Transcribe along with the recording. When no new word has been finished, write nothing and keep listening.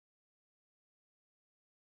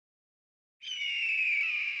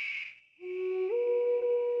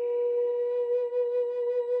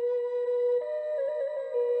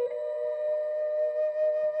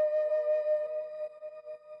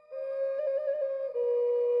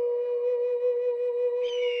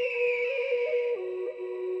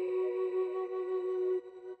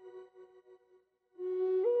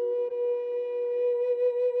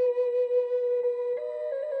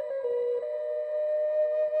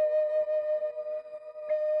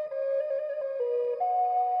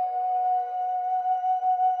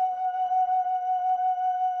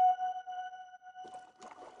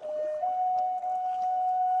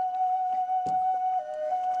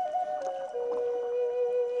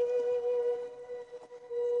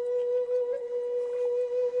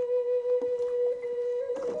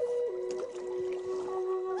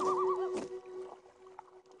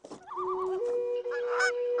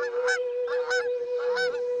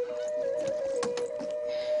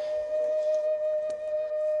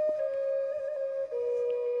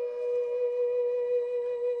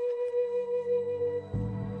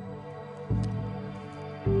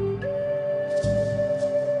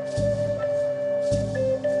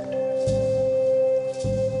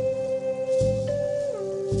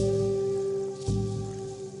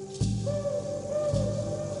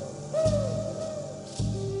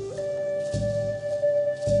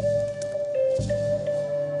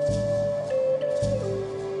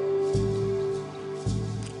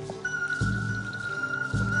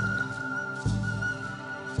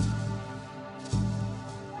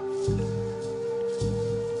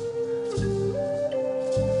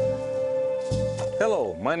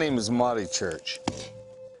Hello, my name is Monty Church,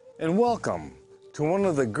 and welcome to one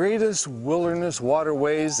of the greatest wilderness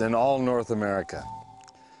waterways in all North America.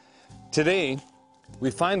 Today,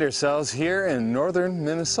 we find ourselves here in northern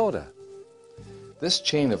Minnesota. This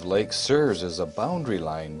chain of lakes serves as a boundary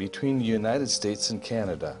line between the United States and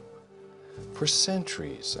Canada. For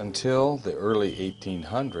centuries, until the early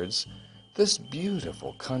 1800s, this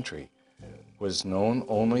beautiful country was known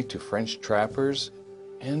only to French trappers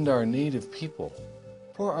and our native people.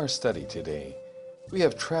 For our study today, we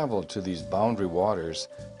have traveled to these boundary waters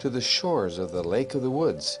to the shores of the Lake of the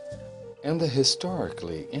Woods and the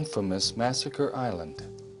historically infamous Massacre Island.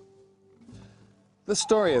 The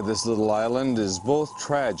story of this little island is both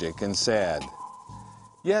tragic and sad.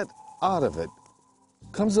 Yet out of it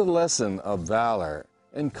comes a lesson of valor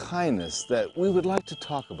and kindness that we would like to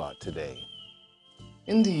talk about today.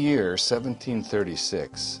 In the year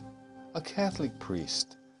 1736, a Catholic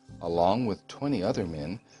priest, along with 20 other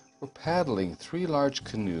men, were paddling 3 large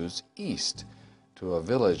canoes east to a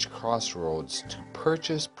village crossroads to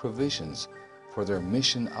purchase provisions for their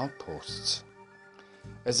mission outposts.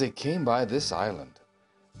 As they came by this island,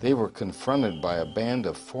 they were confronted by a band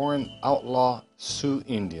of foreign outlaw Sioux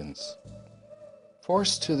Indians.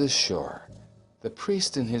 Forced to the shore, the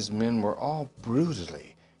priest and his men were all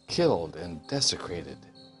brutally killed and desecrated.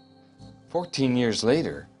 14 years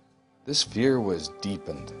later, this fear was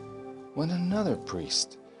deepened when another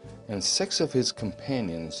priest and 6 of his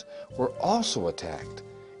companions were also attacked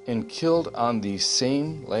and killed on these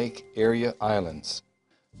same lake area islands.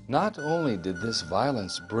 Not only did this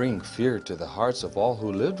violence bring fear to the hearts of all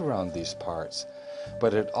who lived around these parts,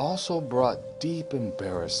 but it also brought deep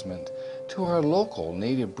embarrassment to our local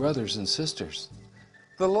native brothers and sisters.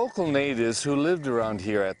 The local natives who lived around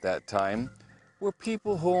here at that time were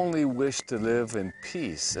people who only wished to live in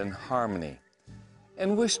peace and harmony,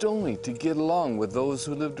 and wished only to get along with those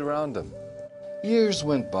who lived around them. Years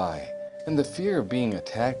went by, and the fear of being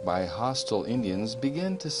attacked by hostile Indians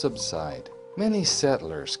began to subside. Many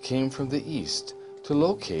settlers came from the east to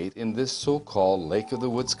locate in this so-called Lake of the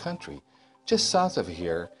Woods country, just south of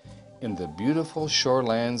here, in the beautiful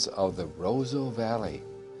shorelands of the Roseau Valley.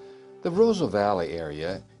 The Roseau Valley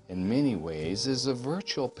area, in many ways, is a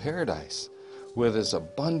virtual paradise, with its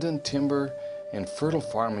abundant timber and fertile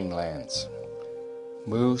farming lands.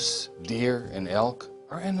 Moose, deer, and elk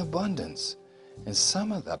are in abundance, and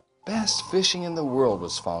some of the best fishing in the world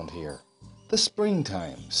was found here. The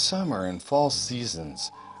springtime, summer, and fall seasons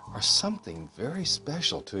are something very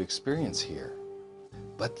special to experience here.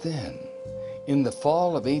 But then, in the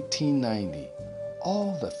fall of 1890,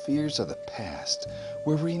 all the fears of the past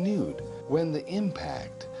were renewed when the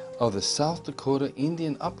impact of the South Dakota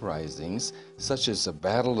Indian uprisings, such as the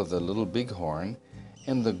Battle of the Little Bighorn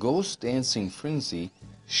and the Ghost Dancing Frenzy,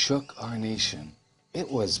 shook our nation. It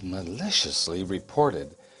was maliciously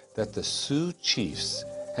reported that the Sioux chiefs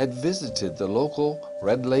had visited the local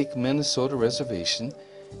Red Lake, Minnesota reservation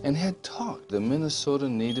and had talked the Minnesota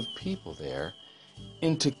native people there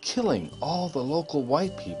into killing all the local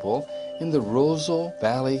white people in the Roseau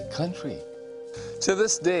Valley country. To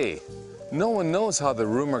this day, no one knows how the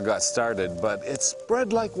rumor got started, but it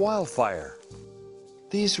spread like wildfire.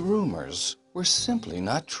 These rumors were simply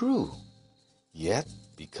not true. Yet,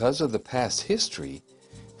 because of the past history,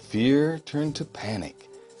 fear turned to panic.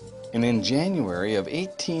 And in January of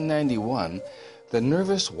 1891, the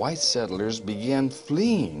nervous white settlers began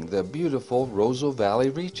fleeing the beautiful Roseau Valley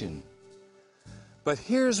region. But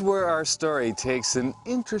here's where our story takes an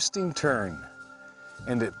interesting turn,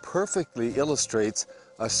 and it perfectly illustrates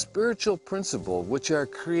a spiritual principle which our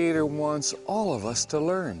Creator wants all of us to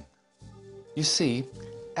learn. You see,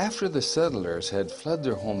 after the settlers had fled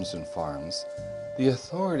their homes and farms, the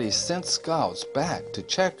authorities sent scouts back to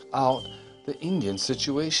check out the Indian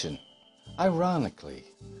situation. Ironically,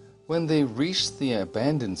 when they reached the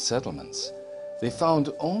abandoned settlements, they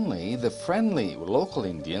found only the friendly local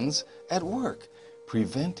Indians at work,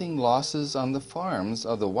 preventing losses on the farms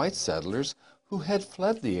of the white settlers who had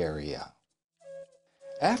fled the area.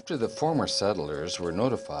 After the former settlers were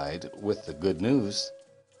notified with the good news,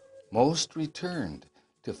 most returned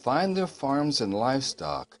to find their farms and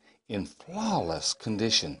livestock in flawless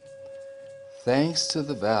condition, thanks to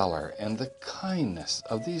the valor and the kindness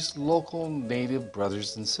of these local native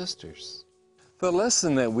brothers and sisters. The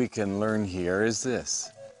lesson that we can learn here is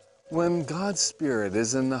this: when God's Spirit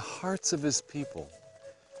is in the hearts of His people,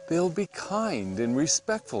 they'll be kind and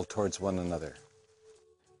respectful towards one another.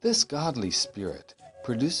 This godly spirit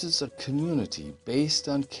produces a community based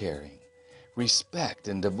on caring, respect,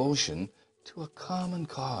 and devotion to a common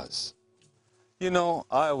cause. You know,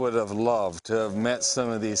 I would have loved to have met some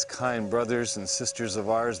of these kind brothers and sisters of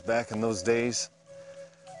ours back in those days.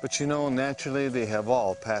 But you know, naturally, they have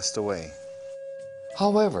all passed away.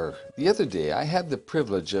 However, the other day I had the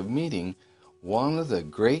privilege of meeting one of the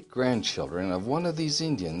great-grandchildren of one of these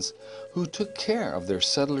Indians who took care of their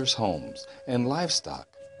settlers' homes and livestock.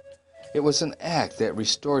 It was an act that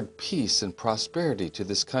restored peace and prosperity to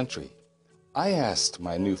this country. I asked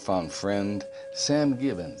my newfound friend, Sam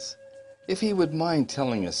Gibbons, if he would mind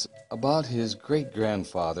telling us about his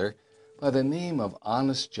great-grandfather by the name of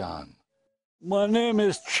Honest John. My name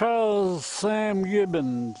is Charles Sam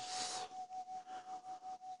Gibbons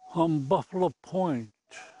from Buffalo Point.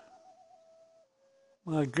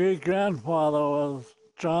 My great-grandfather was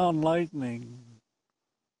John Lightning,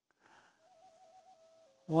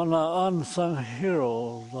 one of the unsung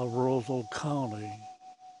heroes of Roseville County.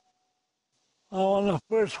 When the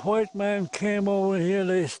first white man came over here,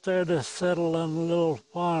 they started settling little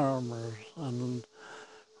farmers in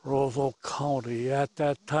Roseville County. At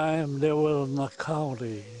that time, there wasn't a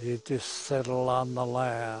county. They just settled on the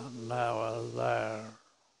land that was there.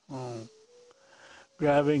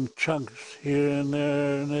 Grabbing chunks here and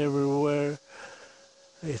there and everywhere.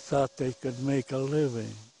 They thought they could make a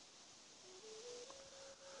living.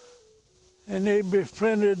 And they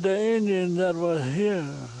befriended the Indians that were here.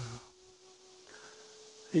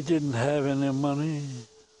 They didn't have any money.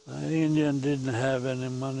 The Indian didn't have any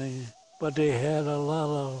money, but they had a lot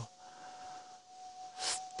of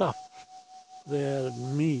stuff. They had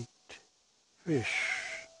meat, fish,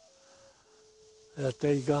 that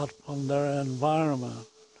they got from their environment.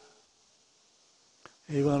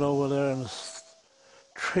 He went over there and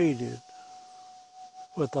traded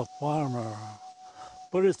with a farmer.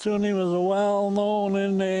 Pretty soon he was well known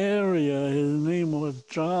in the area. His name was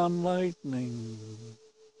John Lightning.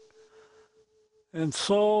 And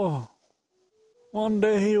so one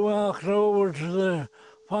day he walked over to the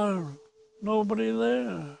farm, nobody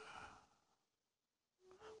there.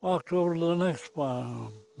 Walked over to the next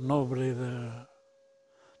farm, nobody there.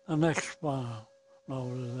 The next farm,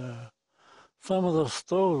 nobody there. Some of the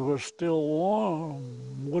stoves were still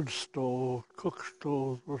warm. Wood stoves, cook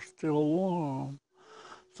stoves were still warm.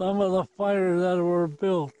 Some of the fires that were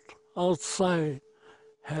built outside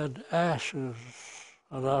had ashes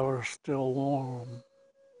that were still warm.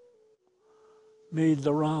 Made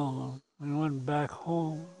the round. We went back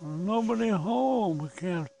home. Nobody home. We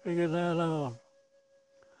can't figure that out.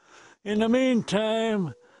 In the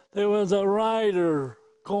meantime, there was a rider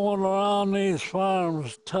going around these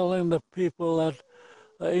farms telling the people that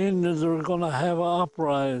the Indians were going to have an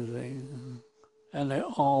uprising. And they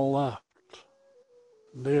all left.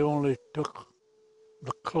 They only took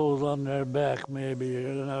the clothes on their back, maybe,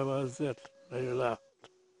 and that was it. They left.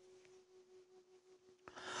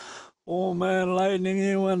 Old man Lightning,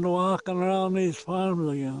 he went walking around these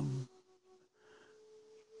farms again.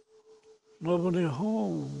 Nobody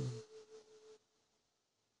home.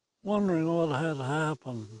 Wondering what had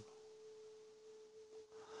happened.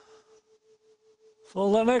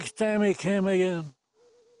 So the next time he came again,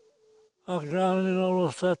 walked around, he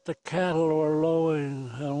noticed that the cattle were lowing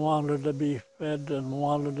and wanted to be fed and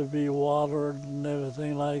wanted to be watered and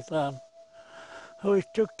everything like that. So he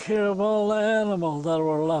took care of all the animals that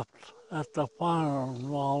were left at the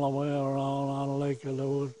farm all the way around on Lake of the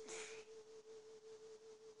Woods.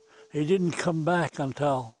 He didn't come back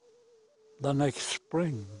until the next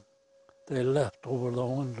spring. They left over the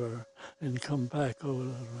winter and come back over the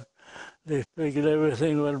winter. They figured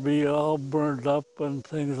everything would be all burned up and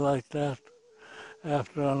things like that.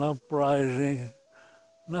 After an uprising,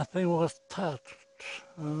 nothing was touched.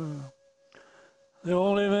 The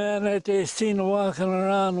only man that they seen walking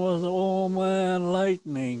around was the old man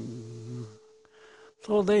Lightning.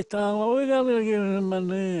 So they thought, well, we gotta give him a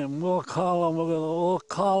name. We'll call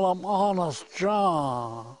him Honest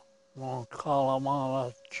John. We'll call him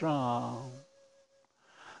Honest John.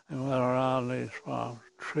 And went around these farms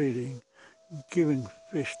trading, giving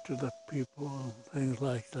fish to the people and things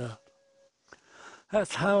like that.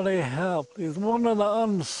 That's how they helped. He's one of the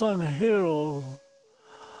unsung heroes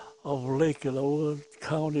of Lake of the Woods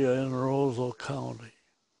County and Roseville County.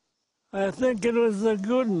 I think it was the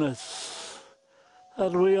goodness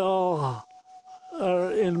that we all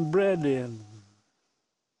are inbred in.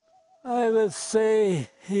 I would say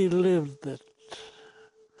he lived it.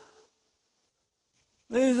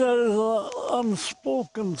 These are the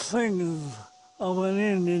unspoken things of an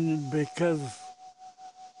Indian because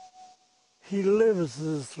he lives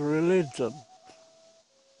his religion.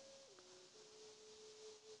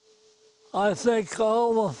 I think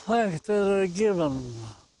all the thanks that are given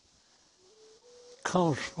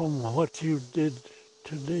comes from what you did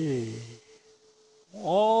today.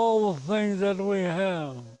 All the things that we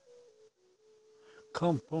have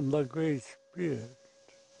come from the Great Spirit.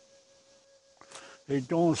 They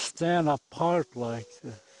don't stand apart like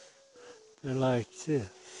this. They're like this.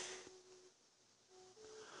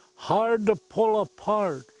 Hard to pull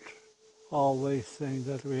apart all these things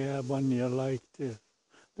that we have when you're like this.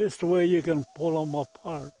 This way you can pull them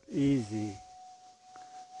apart easy.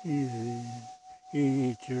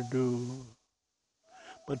 Easy to do.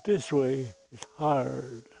 But this way it's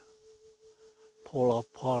hard. Pull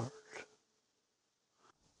apart.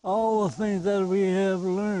 All the things that we have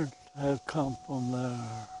learned have come from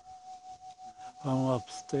there, from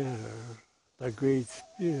upstairs, the Great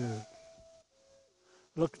Spirit.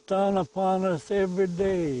 Looks down upon us every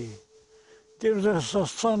day, gives us the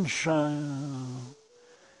sunshine,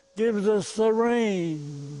 gives us the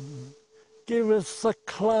rain, gives us the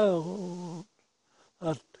cloud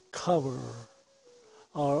that cover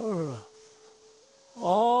our earth.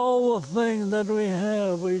 All the things that we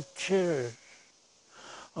have, we cherish,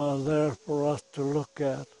 are there for us to look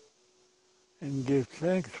at and give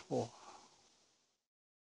thanks for.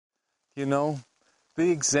 You know, the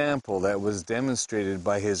example that was demonstrated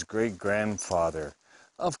by his great-grandfather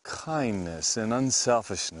of kindness and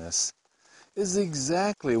unselfishness is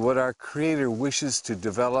exactly what our Creator wishes to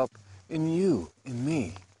develop in you, in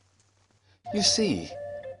me. You see,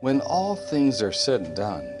 when all things are said and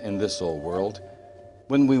done in this old world,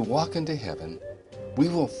 when we walk into heaven, we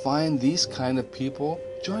will find these kind of people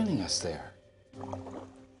joining us there.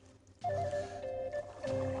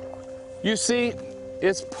 You see,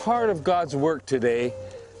 it's part of God's work today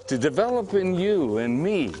to develop in you and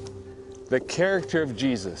me the character of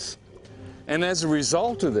Jesus. And as a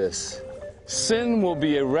result of this, sin will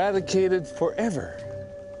be eradicated forever.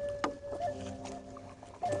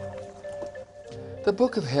 The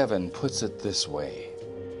Book of Heaven puts it this way: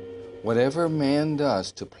 whatever man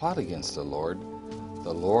does to plot against the Lord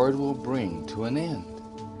will bring to an end.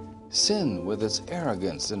 Sin with its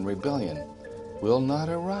arrogance and rebellion will not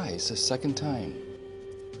arise a second time.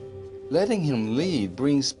 Letting him lead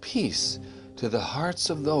brings peace to the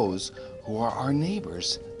hearts of those who are our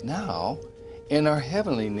neighbors now and our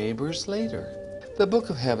heavenly neighbors later. The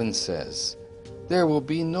Book of Heaven says, there will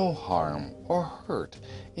be no harm or hurt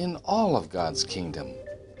in all of God's kingdom,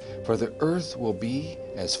 for the earth will be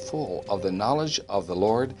as full of the knowledge of the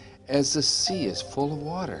Lord as the sea is full of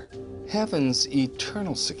water. Heaven's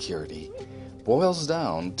eternal security boils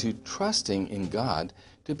down to trusting in God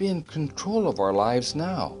to be in control of our lives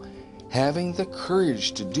now, having the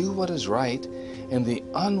courage to do what is right, and the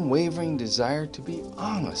unwavering desire to be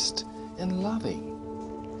honest and loving.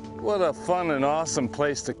 What a fun and awesome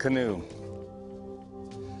place to canoe.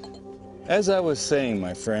 As I was saying,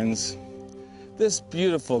 my friends, this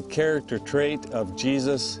beautiful character trait of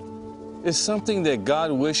Jesus is something that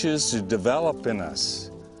God wishes to develop in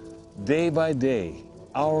us, day by day,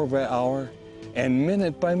 hour by hour, and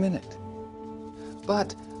minute by minute.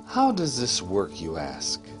 But how does this work, you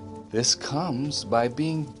ask? This comes by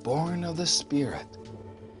being born of the Spirit.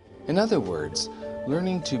 In other words,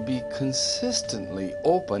 learning to be consistently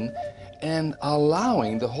open and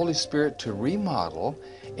allowing the Holy Spirit to remodel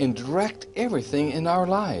and direct everything in our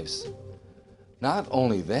lives. Not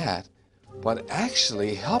only that, but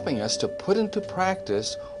actually helping us to put into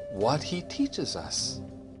practice what He teaches us.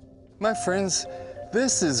 My friends,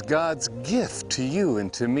 this is God's gift to you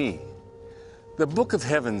and to me. The Book of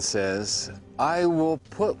Heaven says, I will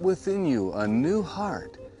put within you a new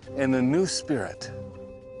heart and a new spirit.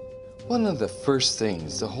 One of the first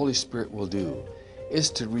things the Holy Spirit will do is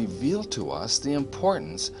to reveal to us the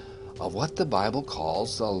importance of what the Bible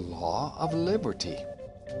calls the law of liberty.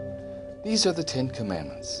 These are the 10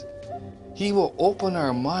 Commandments. He will open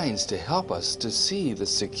our minds to help us to see the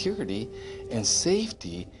security and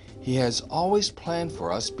safety He has always planned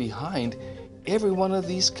for us behind every one of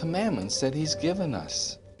these commandments that He's given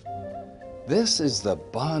us. This is the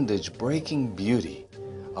bondage-breaking beauty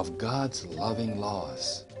of God's loving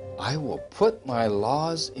laws. I will put my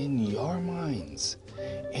laws in your minds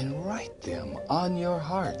and write them on your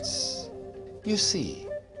hearts. You see,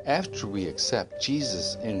 after we accept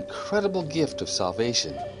Jesus' incredible gift of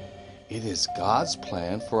salvation, it is God's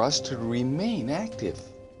plan for us to remain active.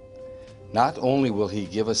 Not only will He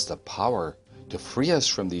give us the power to free us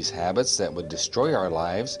from these habits that would destroy our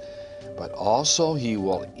lives, but also He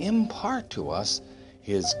will impart to us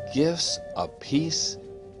His gifts of peace,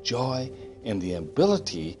 joy, and the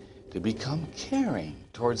ability to become caring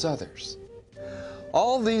towards others.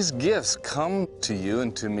 All these gifts come to you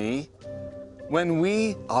and to me when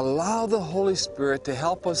we allow the Holy Spirit to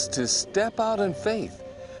help us to step out in faith,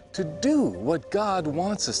 to do what God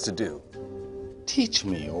wants us to do. Teach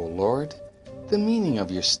me, O Lord, the meaning of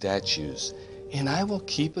your statutes, and I will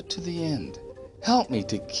keep it to the end. Help me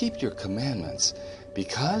to keep your commandments,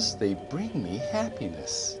 because they bring me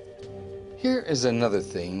happiness. Here is another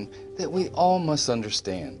thing that we all must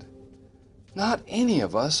understand. Not any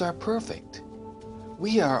of us are perfect.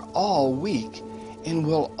 We are all weak and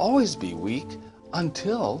will always be weak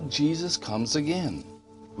until Jesus comes again.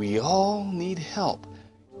 We all need help,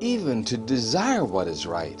 even to desire what is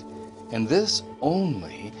right, and this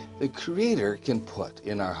only the Creator can put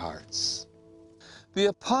in our hearts. The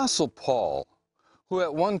Apostle Paul, who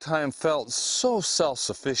at one time felt so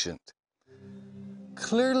self-sufficient,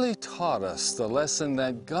 clearly taught us the lesson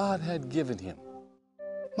that God had given him.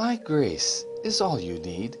 My grace is all you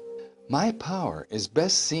need. My power is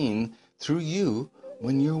best seen through you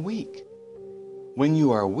when you're weak. When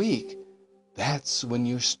you are weak, that's when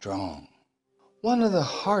you're strong. One of the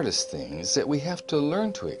hardest things that we have to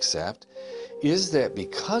learn to accept is that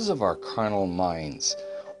because of our carnal minds,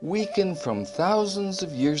 weakened from thousands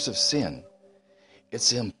of years of sin,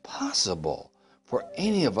 it's impossible for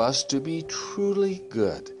any of us to be truly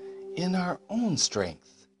good in our own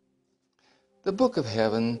strength. The Book of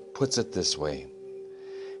Heaven puts it this way: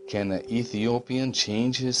 can the Ethiopian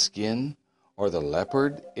change his skin, or the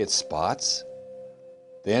leopard its spots?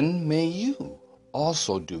 Then may you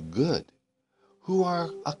also do good, who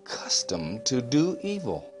are accustomed to do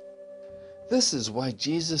evil. This is why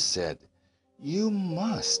Jesus said, "You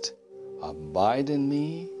must abide in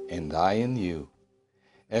me, and I in you.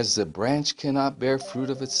 As the branch cannot bear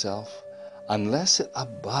fruit of itself unless it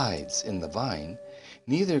abides in the vine,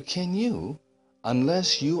 neither can you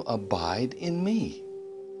unless you abide in me.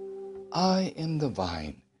 I am the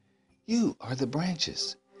vine, you are the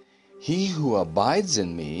branches. He who abides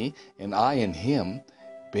in me, and I in him,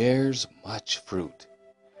 bears much fruit.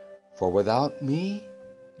 For without me,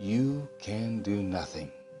 you can do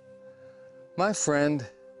nothing." My friend,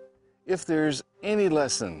 if there's any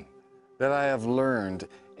lesson that I have learned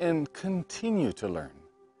and continue to learn,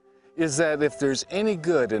 is that if there's any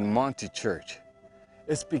good in Monty Church,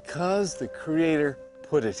 it's because the Creator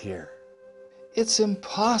put it here. It's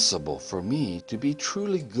impossible for me to be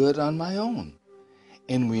truly good on my own,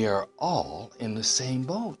 and we are all in the same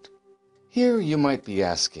boat. Here you might be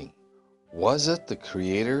asking, was it the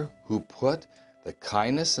Creator who put the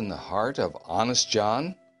kindness in the heart of Honest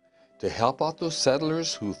John to help out those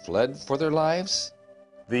settlers who fled for their lives?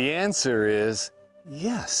 The answer is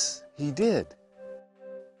yes, He did.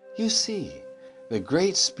 You see, the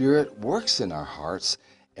Great Spirit works in our hearts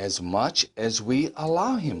as much as we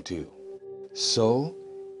allow Him to. So,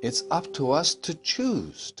 it's up to us to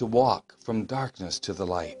choose to walk from darkness to the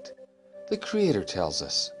light. The Creator tells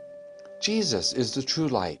us, Jesus is the true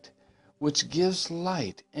light, which gives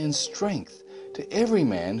light and strength to every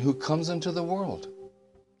man who comes into the world,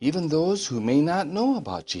 even those who may not know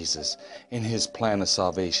about Jesus and His plan of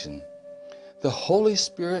salvation. The Holy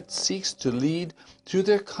Spirit seeks to lead through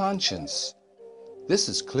their conscience. This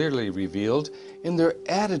is clearly revealed in their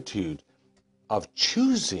attitude of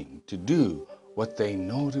choosing to do what they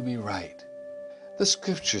know to be right. The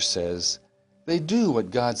Scripture says they do what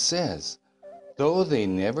God says, though they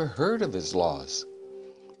never heard of His laws.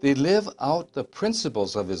 They live out the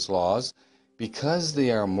principles of His laws because they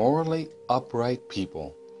are morally upright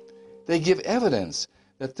people. They give evidence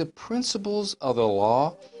that the principles of the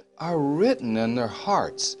law are written in their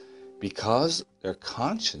hearts because their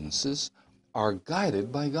consciences are guided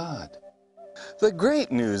by God. The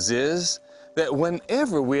great news is that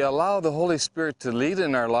whenever we allow the Holy Spirit to lead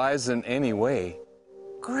in our lives in any way,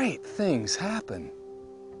 great things happen.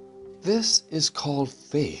 This is called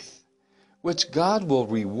faith, which God will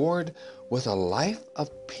reward with a life of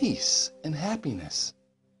peace and happiness.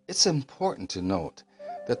 It's important to note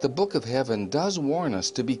that the Book of Heaven does warn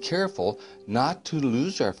us to be careful not to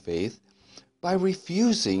lose our faith by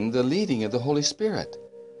refusing the leading of the Holy Spirit.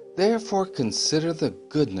 Therefore, consider the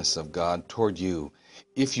goodness of God toward you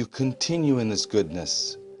if you continue in this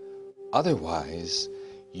goodness. Otherwise,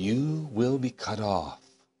 you will be cut off.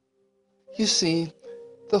 You see,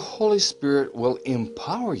 the Holy Spirit will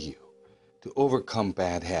empower you to overcome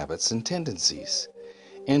bad habits and tendencies,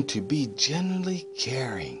 and to be genuinely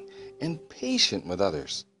caring and patient with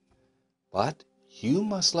others. But you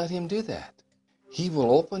must let Him do that. He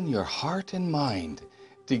will open your heart and mind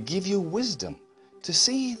to give you wisdom to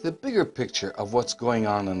see the bigger picture of what's going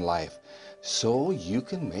on in life, so you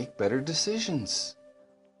can make better decisions.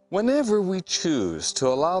 Whenever we choose to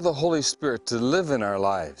allow the Holy Spirit to live in our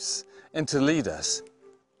lives and to lead us,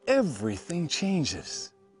 everything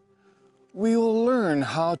changes. We will learn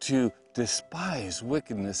how to despise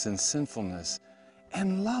wickedness and sinfulness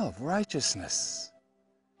and love righteousness.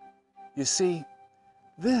 You see,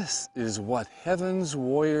 this is what heaven's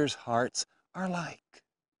warriors' hearts are like.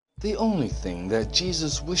 The only thing that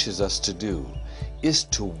Jesus wishes us to do is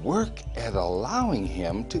to work at allowing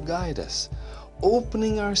Him to guide us,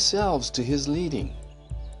 opening ourselves to His leading.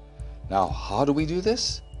 Now, how do we do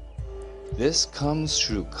this? This comes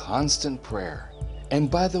through constant prayer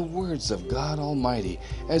and by the words of God Almighty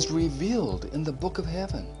as revealed in the book of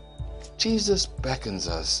heaven. Jesus beckons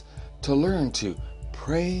us to learn to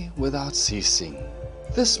pray without ceasing.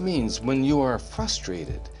 This means when you are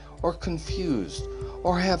frustrated or confused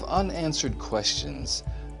or have unanswered questions,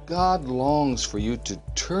 God longs for you to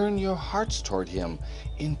turn your hearts toward Him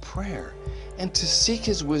in prayer and to seek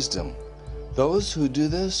His wisdom. Those who do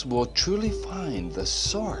this will truly find the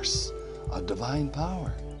source of divine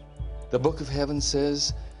power. The book of heaven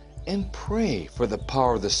says, "And pray for the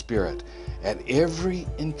power of the Spirit at every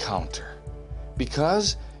encounter,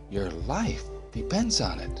 because your life depends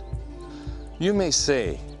on it." You may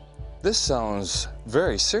say, this sounds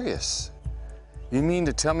very serious. You mean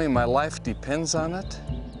to tell me my life depends on it?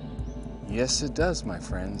 Yes, it does, my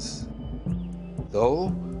friends.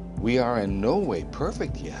 Though we are in no way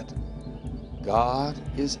perfect yet, God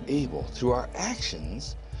is able, through our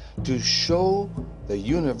actions, to show the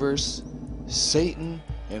universe, Satan,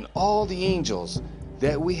 and all the angels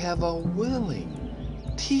that we have a willing,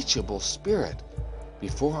 teachable spirit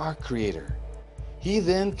before our Creator. He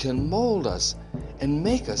then can mold us and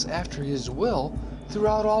make us after His will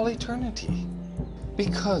throughout all eternity.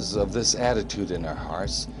 Because of this attitude in our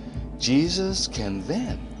hearts, Jesus can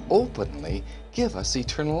then openly give us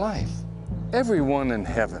eternal life. Everyone in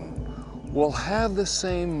heaven will have the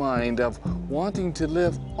same mind of wanting to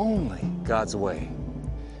live only God's way.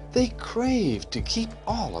 They crave to keep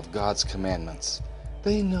all of God's commandments.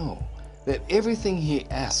 They know that everything He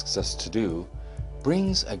asks us to do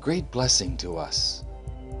brings a great blessing to us.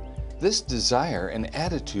 This desire and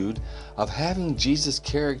attitude of having Jesus'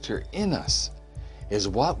 character in us is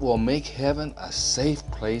what will make heaven a safe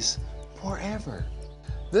place forever.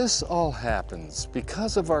 This all happens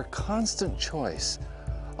because of our constant choice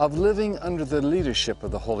of living under the leadership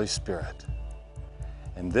of the Holy Spirit.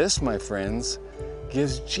 And this, my friends,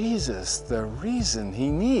 gives Jesus the reason He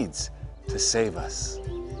needs to save us.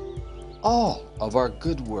 All of our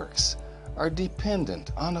good works are dependent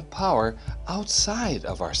on a power outside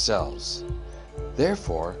of ourselves.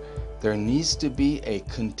 Therefore, there needs to be a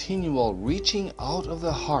continual reaching out of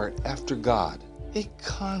the heart after God, a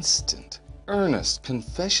constant, earnest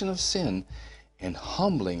confession of sin and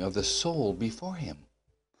humbling of the soul before Him.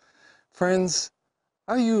 Friends,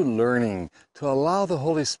 are you learning to allow the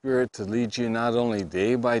Holy Spirit to lead you not only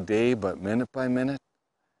day by day, but minute by minute?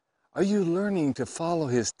 Are you learning to follow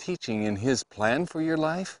His teaching and His plan for your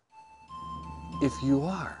life? If you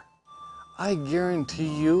are, I guarantee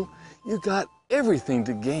you, you got everything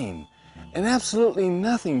to gain and absolutely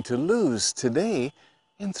nothing to lose today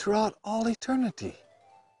and throughout all eternity.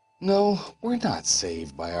 No, we're not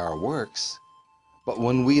saved by our works. But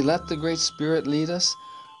when we let the Great Spirit lead us,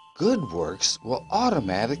 good works will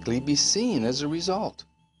automatically be seen as a result.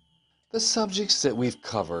 The subjects that we've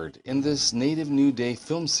covered in this Native New Day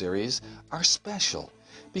film series are special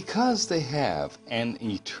because they have an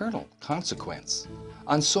eternal consequence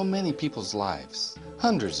on so many people's lives.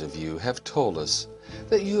 Hundreds of you have told us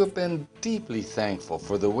that you have been deeply thankful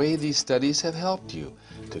for the way these studies have helped you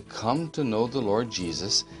to come to know the Lord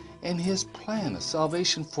Jesus and His plan of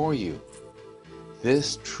salvation for you.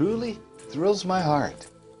 This truly thrills my heart.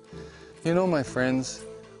 You know, my friends,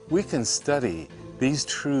 we can study these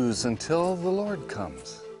truths until the Lord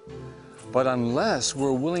comes. But unless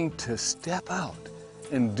we're willing to step out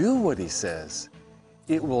and do what He says,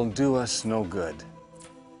 it will do us no good.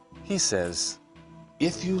 He says,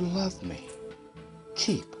 "If you love me,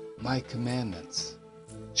 keep my commandments."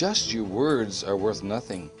 Just your words are worth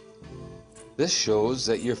nothing. This shows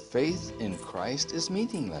that your faith in Christ is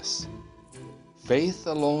meaningless. Faith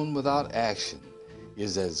alone without action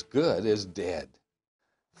is as good as dead.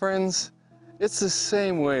 friends, it's the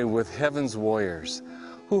same way with heaven's warriors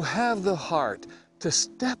who have the heart to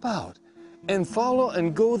step out and follow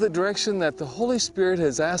and go the direction that the Holy Spirit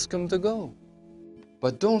has asked them to go.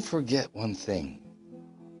 But don't forget one thing.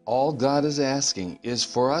 All God is asking is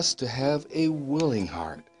for us to have a willing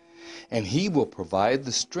heart, and He will provide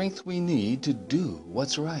the strength we need to do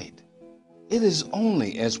what's right. It is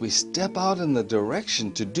only as we step out in the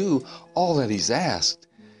direction to do all that He's asked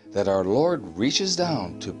that our Lord reaches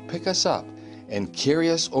down to pick us up and carry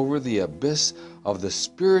us over the abyss of the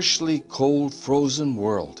spiritually cold, frozen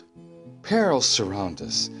world. Perils surround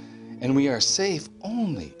us, and we are safe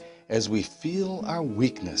only as we feel our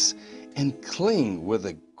weakness and cling with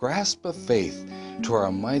a grasp of faith to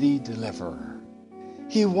our mighty deliverer.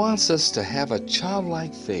 He wants us to have a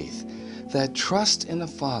childlike faith that trusts in a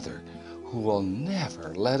Father who will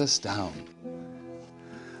never let us down.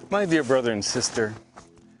 My dear brother and sister,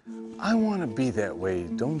 I want to be that way,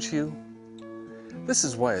 don't you? This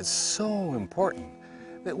is why it's so important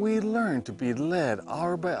that we learn to be led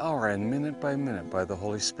hour by hour and minute by minute by the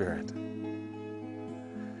Holy Spirit.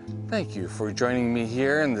 Thank you for joining me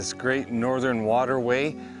here in this great northern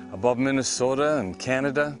waterway above Minnesota and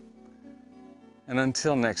Canada. And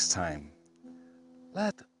until next time,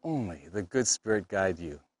 let only the good Spirit guide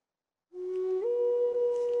you.